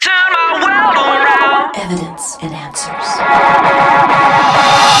Evidence and Answers.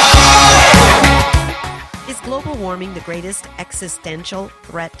 Is global warming the greatest existential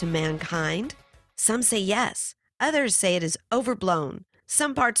threat to mankind? Some say yes. Others say it is overblown.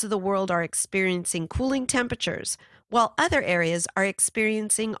 Some parts of the world are experiencing cooling temperatures, while other areas are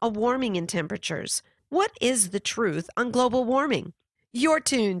experiencing a warming in temperatures. What is the truth on global warming? You're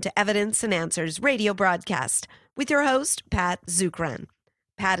tuned to Evidence and Answers radio broadcast with your host, Pat Zukeran.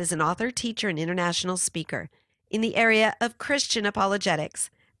 Pat is an author, teacher, and international speaker in the area of Christian apologetics,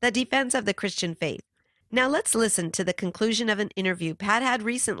 the defense of the Christian faith. Now let's listen to the conclusion of an interview Pat had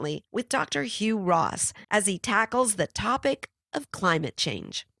recently with Dr. Hugh Ross as he tackles the topic of climate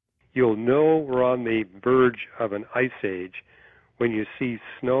change. You'll know we're on the verge of an ice age when you see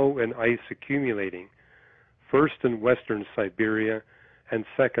snow and ice accumulating, first in western Siberia and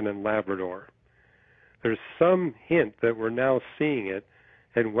second in Labrador. There's some hint that we're now seeing it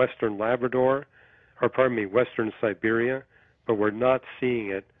in western western Siberia, but we're not seeing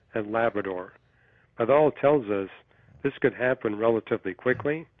it in Labrador. That all tells us this could happen relatively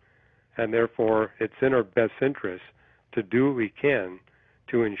quickly, and therefore it's in our best interest to do what we can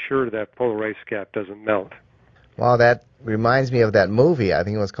to ensure that polar ice cap doesn't melt. Well, that reminds me of that movie. I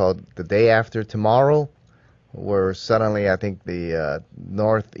think it was called The Day After Tomorrow, where suddenly I think the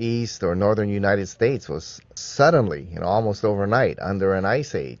northeast or northern United States was suddenly, almost overnight under an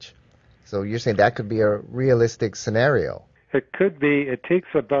ice age. So you're saying that could be a realistic scenario? It could be. It takes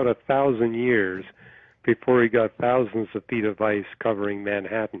about 1,000 years before we got thousands of feet of ice covering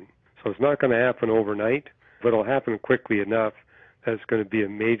Manhattan. So it's not going to happen overnight, but it'll happen quickly enough that it's going to be a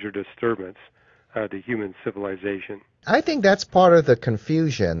major disturbance to human civilization. I think that's part of the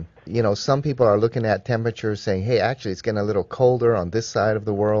confusion. Some people are looking at temperatures saying, hey, actually it's getting a little colder on this side of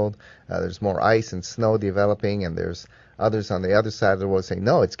the world. There's more ice and snow developing, and there's others on the other side of the world saying,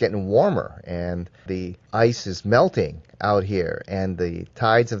 no, it's getting warmer, and the ice is melting out here, and the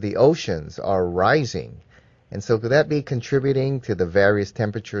tides of the oceans are rising. And so could that be contributing to the various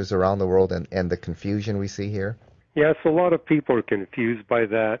temperatures around the world and the confusion we see here? Yes, a lot of people are confused by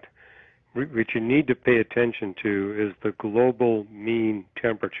that. What you need to pay attention to is the global mean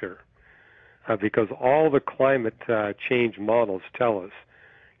temperature, because all the climate change models tell us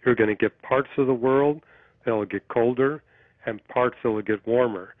you're going to get parts of the world that'll get colder and parts that'll get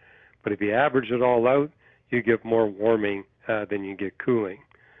warmer. But if you average it all out, you get more warming than you get cooling.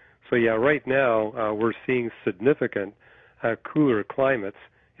 So yeah, right now we're seeing significant cooler climates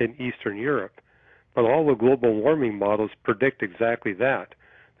in Eastern Europe. But all the global warming models predict exactly that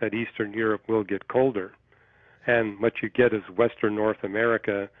Eastern Europe will get colder. And what you get is Western North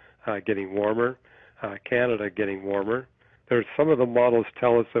America getting warmer, Canada getting warmer. There's some of the models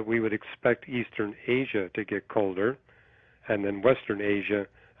tell us that we would expect Eastern Asia to get colder, and then Western Asia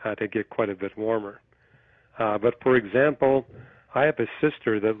to get quite a bit warmer. But for example, I have a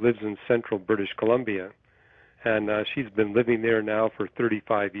sister that lives in central British Columbia, and she's been living there now for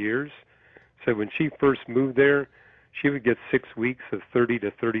 35 years. So when she first moved there, she would get 6 weeks of 30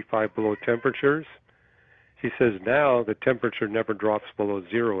 to 35 below temperatures. She says now the temperature never drops below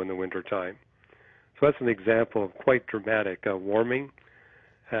zero in the wintertime. So that's an example of quite dramatic warming.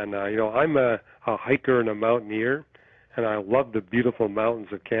 And, I'm a hiker and a mountaineer, and I love the beautiful mountains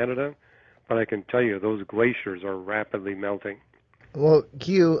of Canada, but I can tell you those glaciers are rapidly melting. Well,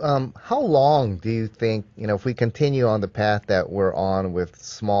 Hugh, how long do you think, if we continue on the path that we're on with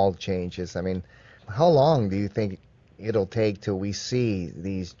small changes, how long do you think it'll take till we see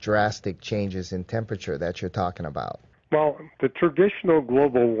these drastic changes in temperature that you're talking about? Well, the traditional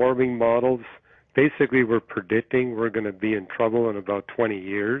global warming models basically were predicting we're going to be in trouble in about 20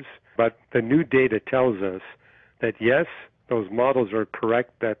 years. But the new data tells us that, yes, those models are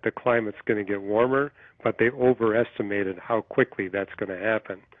correct that the climate's going to get warmer, but they overestimated how quickly that's going to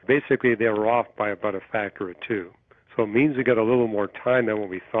happen. Basically, they were off by about a factor of 2. So it means we got a little more time than what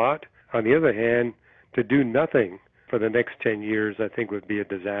we thought. On the other hand, to do nothing for the next 10 years, I think would be a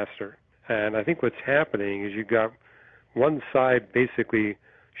disaster. And I think what's happening is you've got one side basically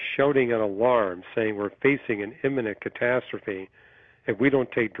shouting an alarm, saying we're facing an imminent catastrophe. If we don't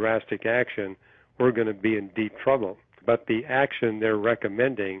take drastic action, we're going to be in deep trouble. But the action they're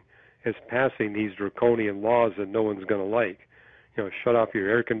recommending is passing these draconian laws that no one's going to like. Shut off your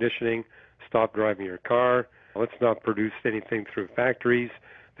air conditioning, stop driving your car, let's not produce anything through factories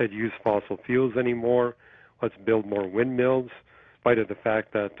that use fossil fuels anymore. Let's build more windmills, in spite of the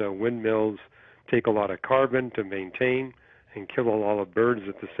fact that windmills take a lot of carbon to maintain and kill a lot of birds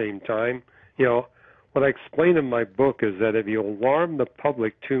at the same time. What I explain in my book is that if you alarm the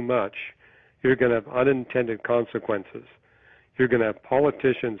public too much, you're going to have unintended consequences. You're going to have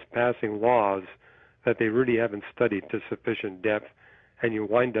politicians passing laws that they really haven't studied to sufficient depth, and you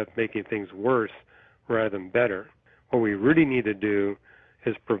wind up making things worse rather than better. What we really need to do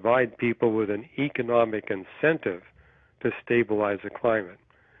is provide people with an economic incentive to stabilize the climate.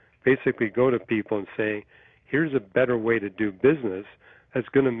 Basically go to people and say, here's a better way to do business that's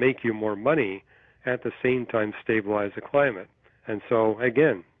going to make you more money, at the same time stabilize the climate. And so,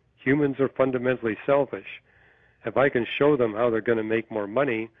 again, humans are fundamentally selfish. If I can show them how they're going to make more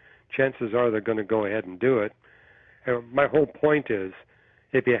money, chances are they're going to go ahead and do it. And my whole point is,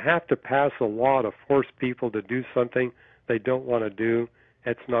 if you have to pass a law to force people to do something they don't want to do,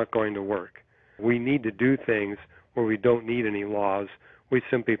 it's not going to work. We need to do things where we don't need any laws. We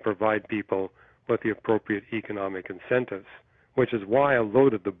simply provide people with the appropriate economic incentives, which is why I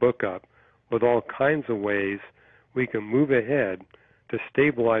loaded the book up with all kinds of ways we can move ahead to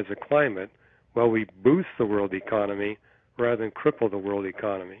stabilize the climate while we boost the world economy rather than cripple the world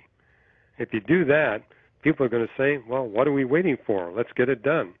economy. If you do that, people are going to say, well, what are we waiting for? Let's get it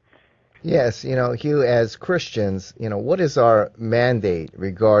done. Yes, Hugh, as Christians, what is our mandate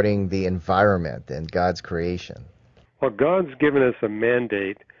regarding the environment and God's creation? Well, God's given us a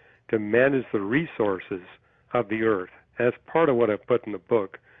mandate to manage the resources of the earth. As part of what I put in the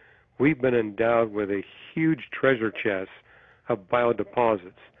book, we've been endowed with a huge treasure chest of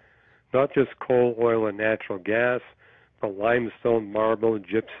biodeposits, not just coal, oil, and natural gas, but limestone, marble,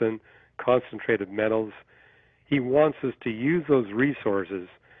 gypsum, concentrated metals. He wants us to use those resources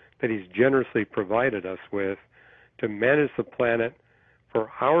that he's generously provided us with to manage the planet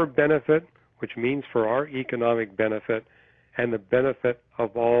for our benefit, which means for our economic benefit and the benefit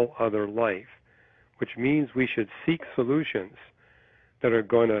of all other life, which means we should seek solutions that are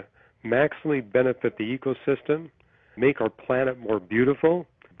going to maximally benefit the ecosystem, make our planet more beautiful,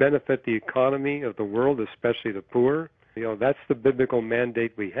 benefit the economy of the world, especially the poor. That's the biblical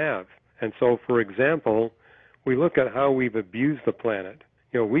mandate we have. And so, for example, we look at how we've abused the planet.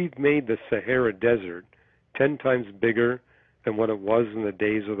 We've made the Sahara Desert 10 times bigger than what it was in the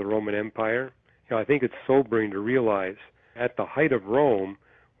days of the Roman Empire. I think it's sobering to realize at the height of Rome,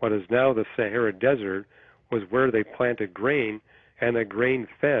 what is now the Sahara Desert was where they planted grain, and the grain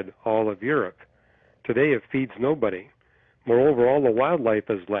fed all of Europe. Today it feeds nobody. Moreover, all the wildlife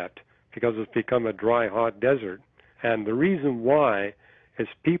has left because it's become a dry, hot desert. And the reason why is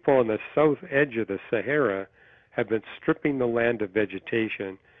people on the south edge of the Sahara have been stripping the land of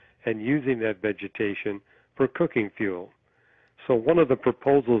vegetation and using that vegetation for cooking fuel. So one of the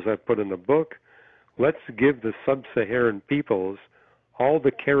proposals I put in the book, let's give the sub-Saharan peoples all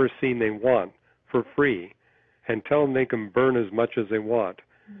the kerosene they want for free and tell them they can burn as much as they want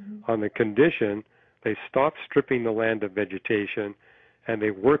on the condition they stop stripping the land of vegetation and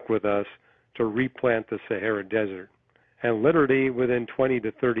they work with us to replant the Sahara Desert. And literally within 20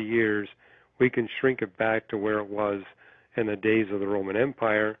 to 30 years, we can shrink it back to where it was in the days of the Roman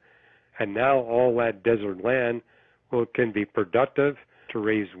Empire. And now all that desert land can be productive to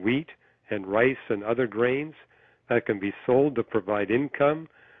raise wheat and rice and other grains that can be sold to provide income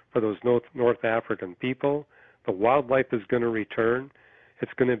for those North African people. The wildlife is going to return.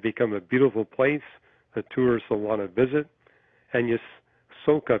 It's going to become a beautiful place that tourists will want to visit. And you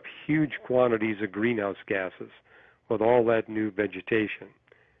soak up huge quantities of greenhouse gases with all that new vegetation.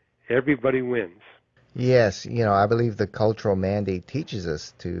 Everybody wins. Yes, I believe the cultural mandate teaches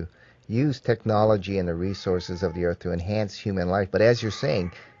us to use technology and the resources of the earth to enhance human life. But as you're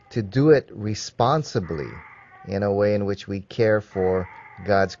saying, to do it responsibly in a way in which we care for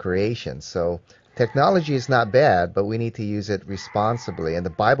God's creation. So technology is not bad, but we need to use it responsibly. And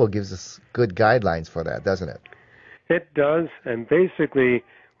the Bible gives us good guidelines for that, doesn't it? It does. And basically,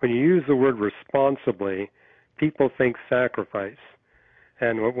 when you use the word responsibly, people think sacrifice.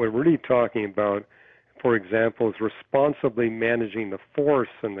 And what we're really talking about, for example, is responsibly managing the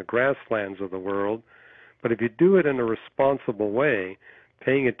forests and the grasslands of the world. But if you do it in a responsible way,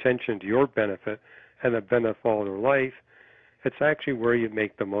 paying attention to your benefit and the benefit of all your life, it's actually where you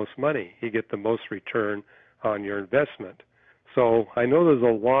make the most money. You get the most return on your investment. So I know there's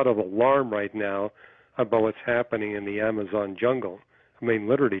a lot of alarm right now about what's happening in the Amazon jungle. I mean,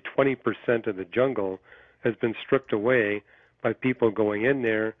 literally 20% of the jungle has been stripped away by people going in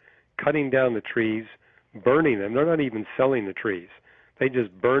there, cutting down the trees, burning them. They're not even selling the trees. They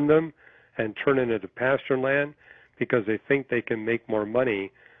just burn them and turn it into pasture land because they think they can make more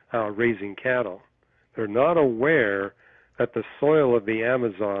money raising cattle. They're not aware that the soil of the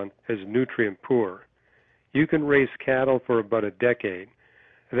Amazon is nutrient poor. You can raise cattle for about a decade,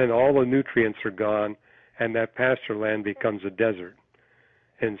 and then all the nutrients are gone, and that pasture land becomes a desert.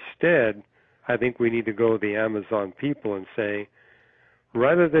 Instead, I think we need to go to the Amazon people and say,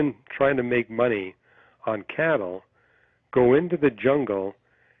 rather than trying to make money on cattle, go into the jungle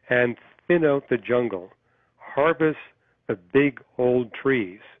and thin out the jungle. Harvest the big old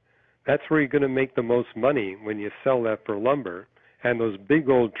trees. That's where you're going to make the most money when you sell that for lumber. And those big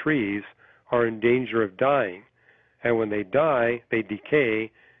old trees are in danger of dying. And when they die, they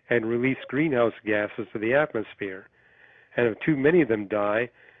decay and release greenhouse gases to the atmosphere. And if too many of them die,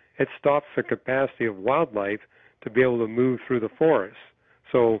 it stops the capacity of wildlife to be able to move through the forest.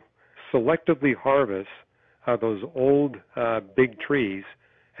 So selectively harvest those old big trees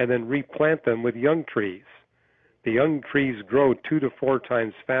and then replant them with young trees. The young trees grow 2 to 4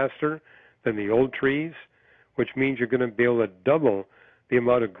 times faster than the old trees, which means you're going to be able to double the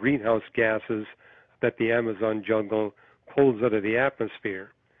amount of greenhouse gases that the Amazon jungle pulls out of the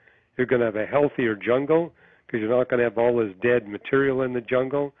atmosphere. You're going to have a healthier jungle because you're not going to have all this dead material in the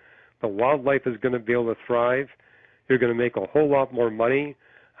jungle. The wildlife is going to be able to thrive. You're going to make a whole lot more money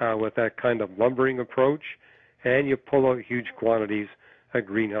with that kind of lumbering approach, and you pull out huge quantities of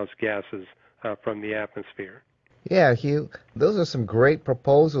greenhouse gases from the atmosphere. Yeah, Hugh, those are some great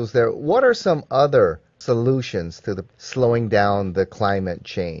proposals there. What are some other solutions to the slowing down the climate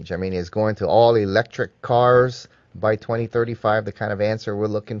change? I mean, is going to all electric cars by 2035 the kind of answer we're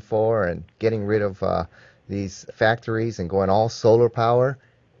looking for, and getting rid of these factories and going all solar power?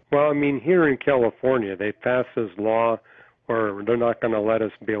 Well, I mean, here in California, they passed this law where they're not going to let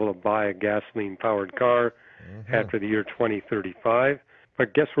us be able to buy a gasoline-powered car after the year 2035.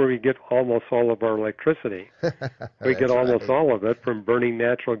 But guess where we get almost all of our electricity? We get almost all of it from burning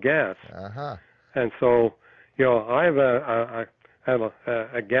natural gas. And so, you know, I have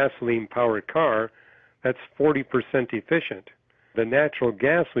a gasoline-powered car that's 40% efficient. The natural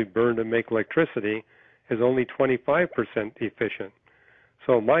gas we burn to make electricity is only 25% efficient.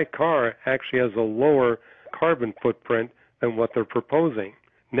 So my car actually has a lower carbon footprint than what they're proposing.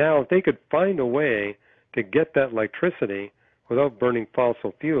 Now, if they could find a way to get that electricity without burning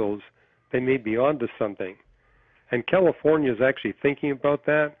fossil fuels, they may be onto something. And California is actually thinking about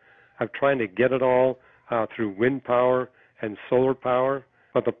that, of trying to get it all through wind power and solar power.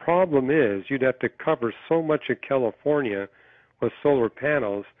 But the problem is you'd have to cover so much of California with solar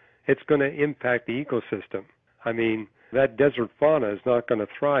panels, it's going to impact the ecosystem. I mean, that desert fauna is not going to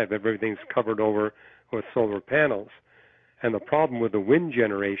thrive if everything's covered over with solar panels. And the problem with the wind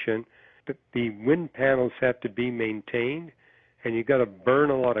generation, the wind panels have to be maintained, and you've got to burn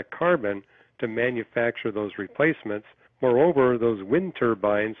a lot of carbon to manufacture those replacements. Moreover, those wind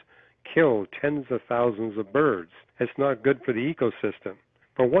turbines kill tens of thousands of birds. It's not good for the ecosystem.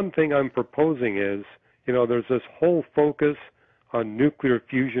 But one thing I'm proposing is, you know, there's this whole focus on nuclear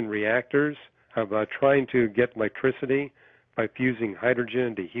fusion reactors, of trying to get electricity by fusing hydrogen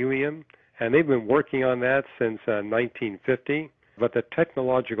into helium. And they've been working on that since 1950. But the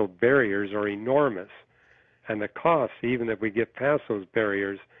technological barriers are enormous. And the cost, even if we get past those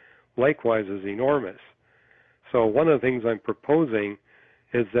barriers, likewise is enormous. So one of the things I'm proposing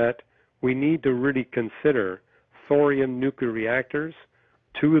is that we need to really consider thorium nuclear reactors.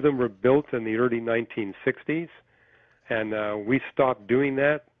 2 of them were built in the early 1960s, and we stopped doing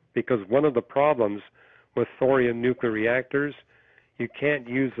that because one of the problems with thorium nuclear reactors, you can't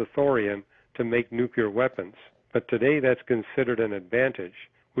use the thorium to make nuclear weapons. But today that's considered an advantage.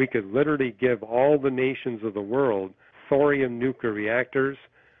 We could literally give all the nations of the world thorium nuclear reactors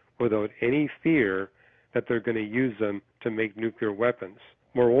without any fear that they're going to use them to make nuclear weapons.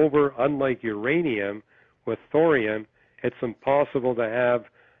 Moreover, unlike uranium, with thorium, it's impossible to have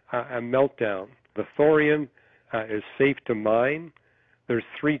a meltdown. The thorium is safe to mine. There's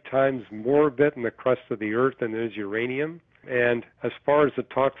 3 times more of it in the crust of the earth than there is uranium. And as far as the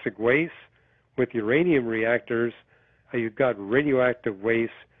toxic waste, with uranium reactors, you've got radioactive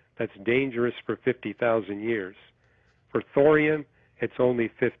waste that's dangerous for 50,000 years. For thorium, it's only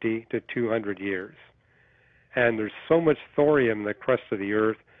 50 to 200 years. And there's so much thorium in the crust of the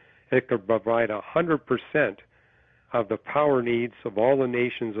earth, it could provide 100% of the power needs of all the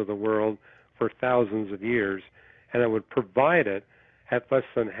nations of the world for thousands of years, and it would provide it at less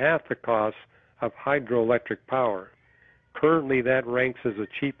than half the cost of hydroelectric power. Currently, that ranks as the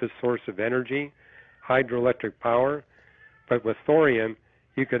cheapest source of energy, hydroelectric power, but with thorium,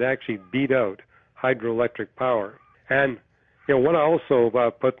 you could actually beat out hydroelectric power. And you know, what I also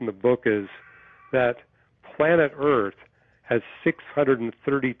put in the book is that planet Earth has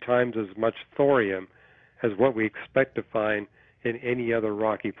 630 times as much thorium as what we expect to find in any other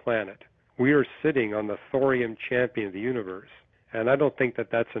rocky planet. We are sitting on the thorium champion of the universe, and I don't think that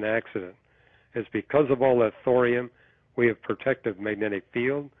that's an accident. It's because of all that thorium, we have protective magnetic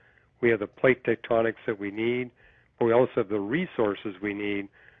field, we have the plate tectonics that we need, but we also have the resources we need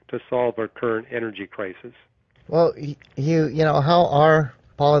to solve our current energy crisis. Well, how are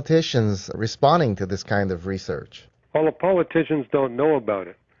politicians responding to this kind of research? Well, the politicians don't know about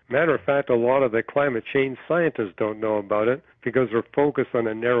it. Matter of fact, a lot of the climate change scientists don't know about it because they're focused on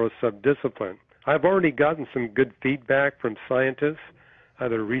a narrow subdiscipline. I've already gotten some good feedback from scientists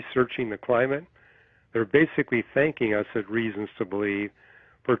that are researching the climate. They're basically thanking us at Reasons to Believe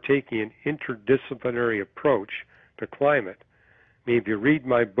for taking an interdisciplinary approach to climate. I mean, if you read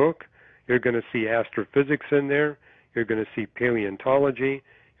my book, you're going to see astrophysics in there, you're going to see paleontology,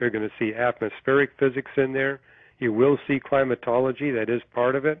 you're going to see atmospheric physics in there. You will see climatology, that is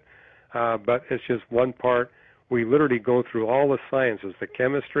part of it, but it's just one part. We literally go through all the sciences, the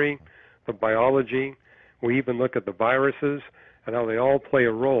chemistry, the biology. We even look at the viruses and how they all play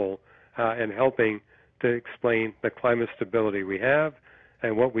a role in helping to explain the climate stability we have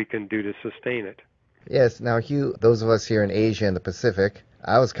and what we can do to sustain it. Yes. Now, Hugh, those of us here in Asia and the Pacific,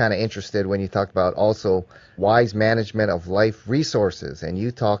 I was kind of interested when you talked about also wise management of life resources, and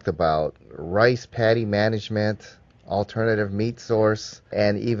you talked about rice paddy management, alternative meat source,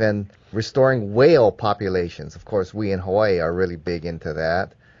 and even restoring whale populations. Of course, we in Hawaii are really big into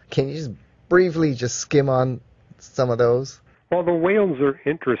that. Can you just briefly just skim on some of those? Well, the whales are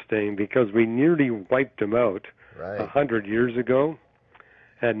interesting because we nearly wiped them out Right. 100 years ago,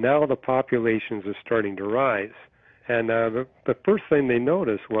 and now the populations are starting to rise. And the first thing they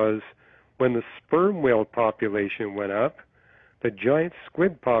noticed was when the sperm whale population went up, the giant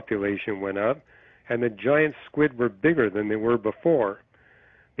squid population went up, and the giant squid were bigger than they were before.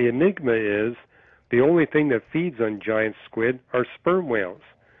 The enigma is the only thing that feeds on giant squid are sperm whales.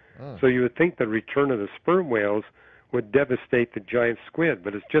 Oh. So you would think the return of the sperm whales would devastate the giant squid,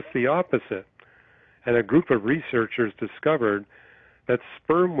 but it's just the opposite. And a group of researchers discovered that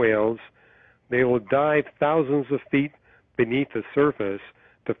sperm whales, they will dive thousands of feet beneath the surface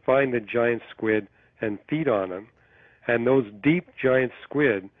to find the giant squid and feed on them. And those deep giant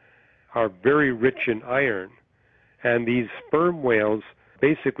squid are very rich in iron. And these sperm whales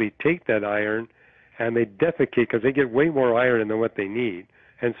basically take that iron and they defecate because they get way more iron than what they need.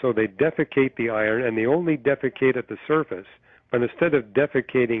 And so they defecate the iron, and they only defecate at the surface. But instead of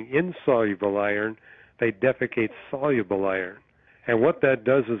defecating insoluble iron, they defecate soluble iron. And what that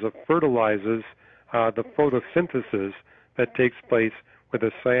does is it fertilizes the photosynthesis that takes place with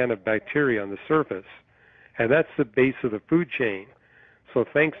the cyanobacteria on the surface. And that's the base of the food chain. So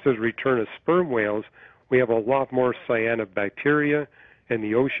thanks to the return of sperm whales, we have a lot more cyanobacteria in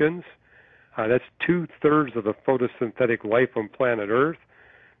the oceans. That's 2/3 of the photosynthetic life on planet Earth.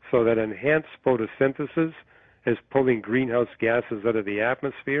 So that enhanced photosynthesis is pulling greenhouse gases out of the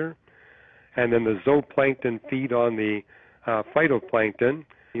atmosphere. And then the zooplankton feed on the phytoplankton.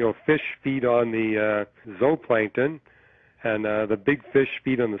 Fish feed on the zooplankton, and the big fish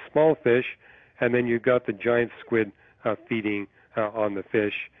feed on the small fish, and then you've got the giant squid feeding on the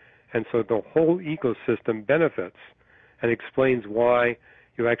fish. And so the whole ecosystem benefits, and explains why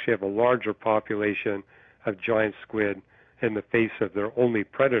you actually have a larger population of giant squid in the face of their only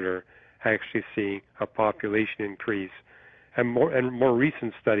predator actually seeing a population increase. And more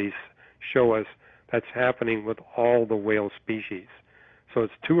recent studies show us that's happening with all the whale species. So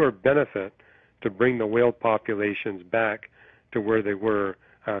it's to our benefit to bring the whale populations back to where they were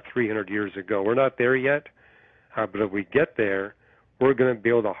 300 years ago. We're not there yet, but if we get there, we're going to be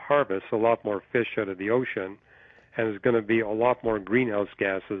able to harvest a lot more fish out of the ocean, and there's going to be a lot more greenhouse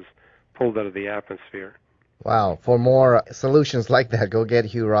gases pulled out of the atmosphere. Wow. For more solutions like that, go get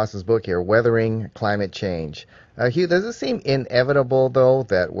Hugh Ross's book here, Weathering Climate Change. Hugh, does it seem inevitable, though,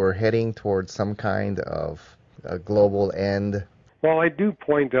 that we're heading towards some kind of a global end? Well, I do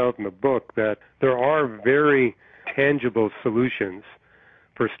point out in the book that there are very tangible solutions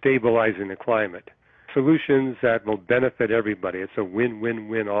for stabilizing the climate, solutions that will benefit everybody. It's a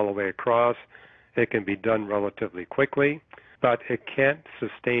win-win-win all the way across. It can be done relatively quickly, but it can't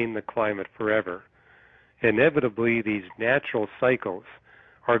sustain the climate forever. Inevitably, these natural cycles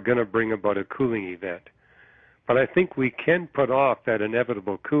are going to bring about a cooling event. But I think we can put off that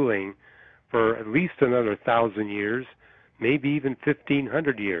inevitable cooling for at least another 1,000 years, maybe even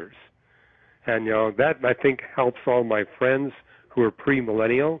 1,500 years. And, that, I think, helps all my friends who are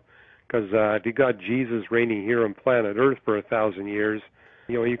premillennial, because if you got Jesus reigning here on planet Earth for 1,000 years,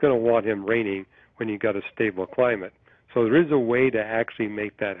 you're going to want him reigning when you got a stable climate. So there is a way to actually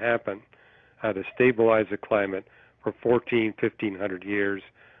make that happen. To stabilize the climate for 1,500 years,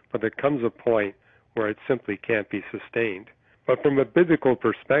 but there comes a point where it simply can't be sustained. But from a biblical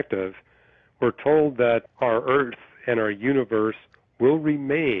perspective, we're told that our Earth and our universe will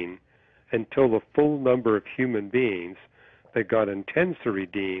remain until the full number of human beings that God intends to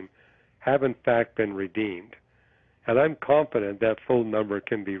redeem have in fact been redeemed. And I'm confident that full number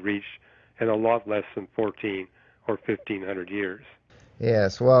can be reached in a lot less than 14 or 1,500 years.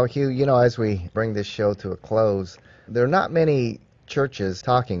 Yes, well, Hugh, as we bring this show to a close, there are not many churches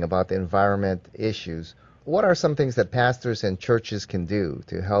talking about the environment issues. What are some things that pastors and churches can do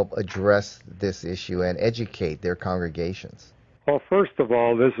to help address this issue and educate their congregations? Well, first of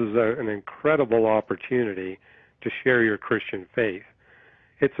all, this is an incredible opportunity to share your Christian faith.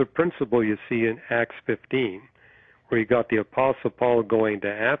 It's a principle you see in Acts 15, where you got the Apostle Paul going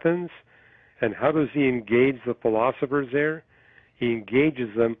to Athens, and how does he engage the philosophers there? He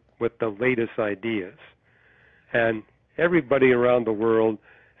engages them with the latest ideas. And everybody around the world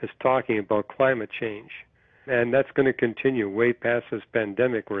is talking about climate change. And that's going to continue way past this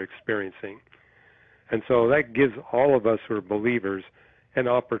pandemic we're experiencing. And so that gives all of us who are believers an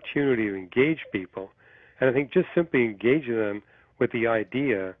opportunity to engage people. And I think just simply engaging them with the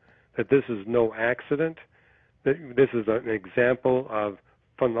idea that this is no accident, that this is an example of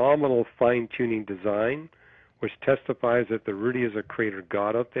phenomenal fine-tuning design, which testifies that there really is a creator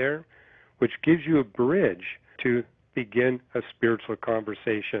God out there, which gives you a bridge to begin a spiritual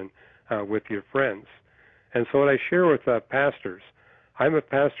conversation with your friends. And so what I share with pastors, I'm a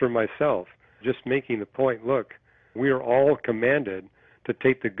pastor myself, just making the point, look, we are all commanded to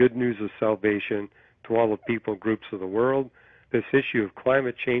take the good news of salvation to all the people groups of the world. This issue of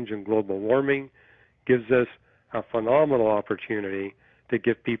climate change and global warming gives us a phenomenal opportunity to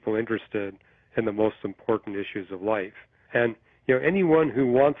get people interested in the most important issues of life. And anyone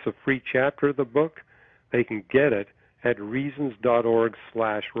who wants a free chapter of the book, they can get it at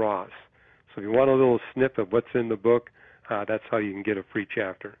reasons.org/Ross. So if you want a little snip of what's in the book, that's how you can get a free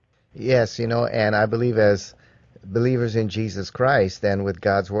chapter. Yes, and I believe as believers in Jesus Christ and with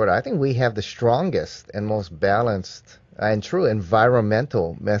God's Word, I think we have the strongest and most balanced and true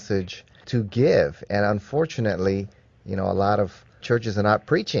environmental message to give. And unfortunately, a lot of churches are not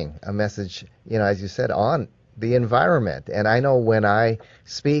preaching a message, as you said, on the environment. And I know when I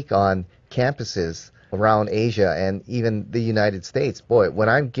speak on campuses around Asia and even the United States, boy, when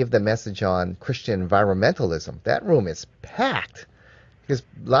I give the message on Christian environmentalism, that room is packed. Because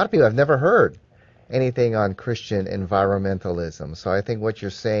a lot of people have never heard anything on Christian environmentalism. So I think what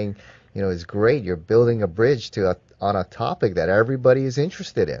you're saying, is great. You're building a bridge on a topic that everybody is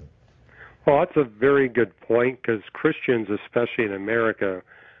interested in. Well, that's a very good point, because Christians, especially in America,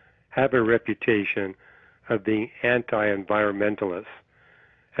 have a reputation of being anti-environmentalists.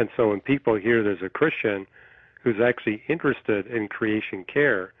 And so when people hear there's a Christian who's actually interested in creation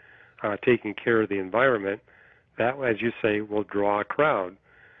care, taking care of the environment, that, as you say, will draw a crowd.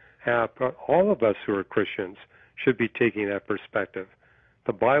 But all of us who are Christians should be taking that perspective.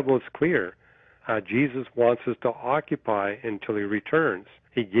 The Bible is clear. Jesus wants us to occupy until he returns.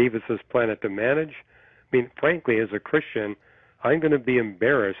 He gave us this planet to manage. I mean, frankly, as a Christian, I'm going to be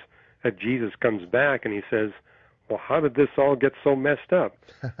embarrassed if Jesus comes back and he says, well, how did this all get so messed up?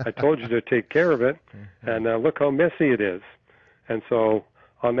 I told you to take care of it, and look how messy it is. And so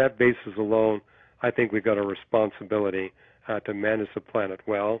on that basis alone, I think we've got a responsibility to manage the planet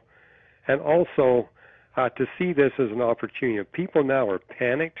well, and also to see this as an opportunity. People now are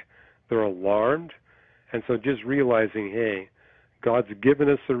panicked, they're alarmed, and so just realizing, hey, God's given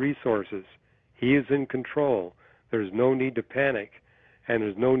us the resources. He is in control. There's no need to panic, and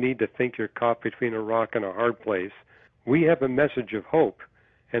there's no need to think you're caught between a rock and a hard place. We have a message of hope,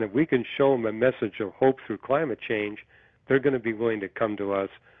 and if we can show them a message of hope through climate change, they're going to be willing to come to us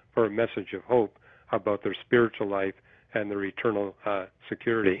for a message of hope about their spiritual life and their eternal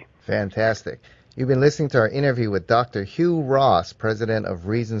security. Fantastic. You've been listening to our interview with Dr. Hugh Ross, president of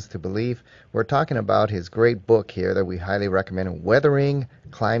Reasons to Believe. We're talking about his great book here that we highly recommend, Weathering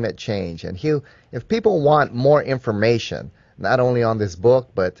Climate Change. And Hugh, if people want more information, not only on this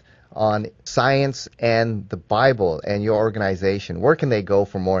book, but on science and the Bible and your organization, where can they go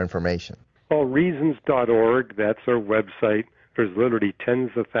for more information? Well, reasons.org, that's our website. There's literally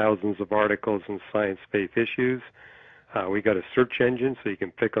tens of thousands of articles in science faith issues. We got a search engine so you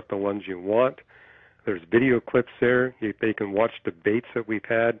can pick up the ones you want. There's video clips there. They can watch debates that we've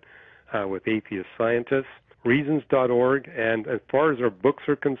had with atheist scientists. Reasons.org, and as far as our books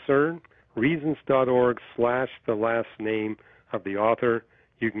are concerned, reasons.org / the last name of the author,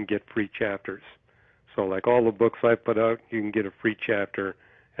 you can get free chapters. So like all the books I put out, you can get a free chapter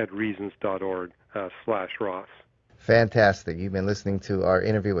at reasons.org / Ross. Fantastic. You've been listening to our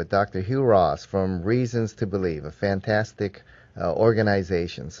interview with Dr. Hugh Ross from Reasons to Believe, a fantastic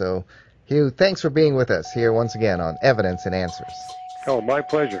organization. So, Hugh, thanks for being with us here once again on Evidence and Answers. Oh, my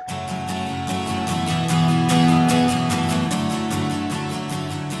pleasure.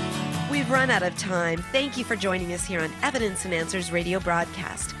 We've run out of time. Thank you for joining us here on Evidence and Answers radio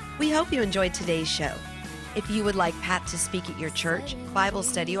broadcast. We hope you enjoyed today's show. If you would like Pat to speak at your church, Bible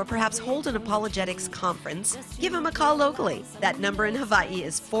study, or perhaps hold an apologetics conference, give him a call locally. That number in Hawaii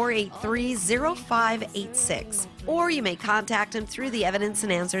is 483-0586. Or you may contact him through the Evidence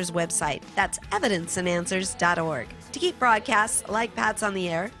and Answers website. That's evidenceandanswers.org. To keep broadcasts like Pat's on the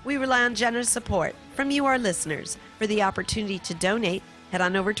air, we rely on generous support from you, our listeners. For the opportunity to donate, head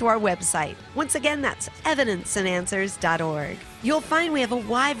on over to our website. Once again, that's evidenceandanswers.org. You'll find we have a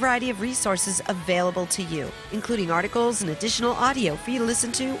wide variety of resources available to you, including articles and additional audio for you to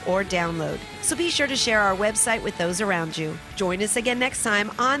listen to or download. So be sure to share our website with those around you. Join us again next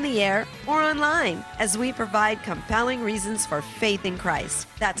time on the air or online as we provide compelling reasons for faith in Christ.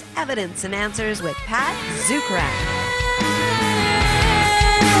 That's Evidence and Answers with Pat Zukeran.